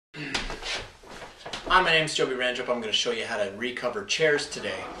Hi, my name is Rattrap. I'm going to show you how to recover chairs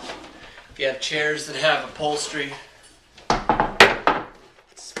today. If you have chairs that have upholstery,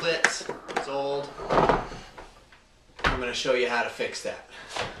 it splits, it's old, I'm going to show you how to fix that.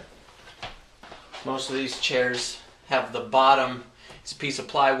 Most of these chairs have the bottom, it's a piece of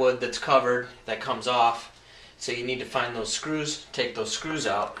plywood that's covered, that comes off. So you need to find those screws, take those screws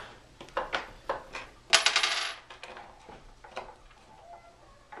out.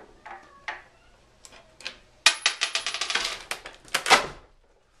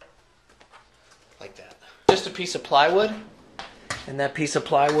 Like that. Just a piece of plywood, and that piece of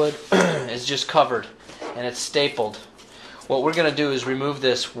plywood is just covered and it's stapled. What we're going to do is remove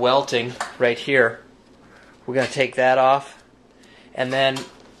this welting right here. We're going to take that off, and then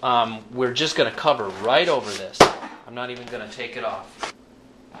we're just going to cover right over this. I'm not even going to take it off.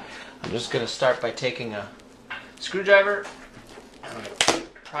 I'm just going to start by taking a screwdriver. I'm going to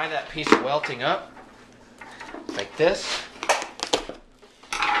pry that piece of welting up like this.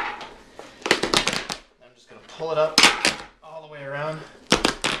 Pull it up all the way around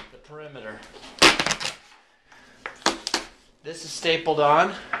the perimeter. This is stapled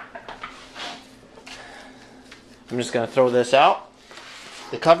on. I'm just going to throw this out.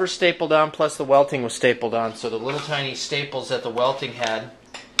 The cover's stapled on, plus the welting was stapled on, so the little tiny staples that the welting had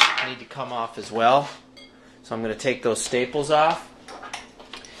need to come off as well. So I'm going to take those staples off.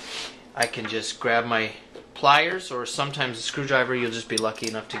 I can just grab my pliers, or sometimes a screwdriver. You'll just be lucky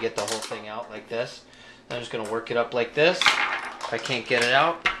enough to get the whole thing out like this. I'm just going to work it up like this. If I can't get it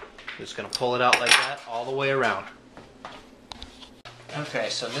out, I'm just going to pull it out like that all the way around. Okay,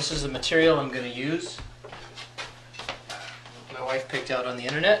 so this is the material I'm going to use. My wife picked out on the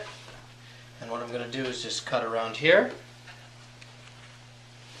internet. And what I'm going to do is just cut around here.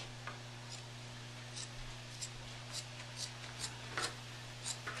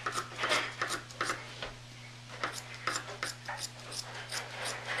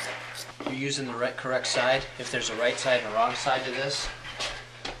 You're using the correct side. If there's a right side and a wrong side to this,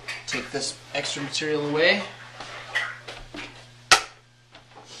 take this extra material away.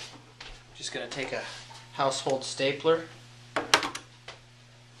 Just going to take a household stapler. Go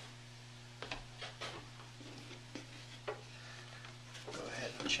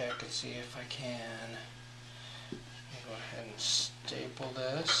ahead and check and see if I can. Go ahead and staple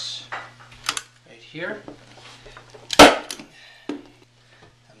this right here.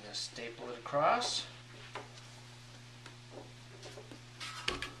 Staple it across.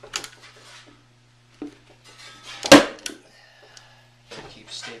 Keep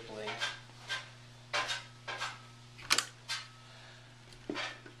stapling.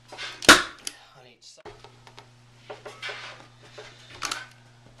 On each side.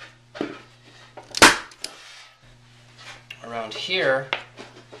 Around here,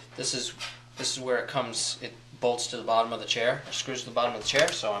 this is where it comes. It bolts to the bottom of the chair, or screws to the bottom of the chair,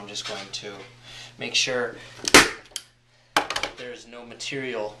 so I'm just going to make sure there's no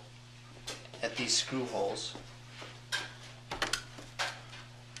material at these screw holes.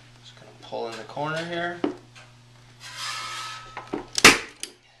 Just going to pull in the corner here.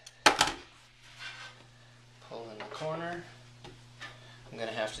 Pull in the corner. I'm going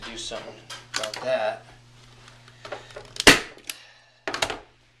to have to do something about that.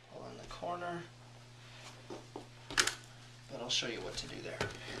 Pull in the corner. But I'll show you what to do there.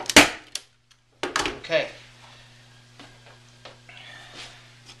 Okay.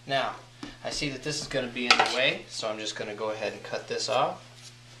 Now, I see that this is going to be in the way, so I'm just going to go ahead and cut this off.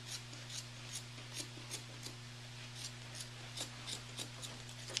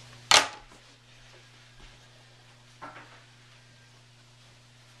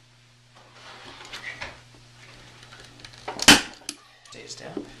 Stays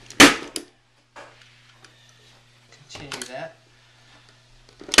down. Continue that.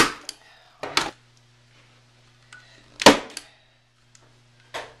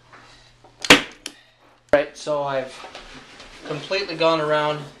 Alright, so I've completely gone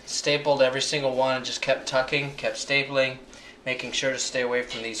around, stapled every single one, and just kept tucking, kept stapling, making sure to stay away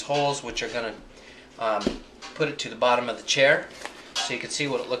from these holes, which are going to put it to the bottom of the chair, so you can see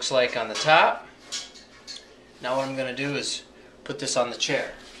what it looks like on the top. Now what I'm going to do is put this on the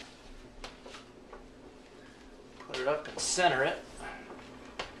chair. Put it up and center it,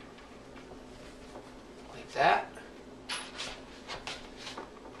 like that.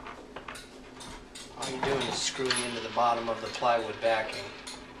 All you're doing is screwing into the bottom of the plywood backing.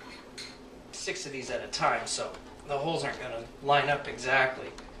 6 of these at a time, so the holes aren't going to line up exactly.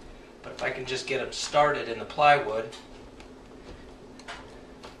 But if I can just get them started in the plywood,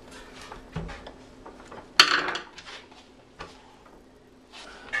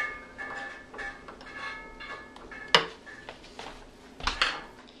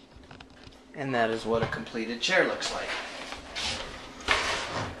 And that is what a completed chair looks like.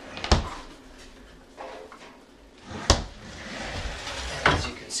 And as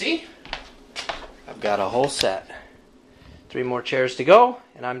you can see, I've got a whole set. 3 more chairs to go,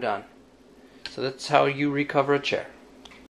 and I'm done. So that's how you recover a chair.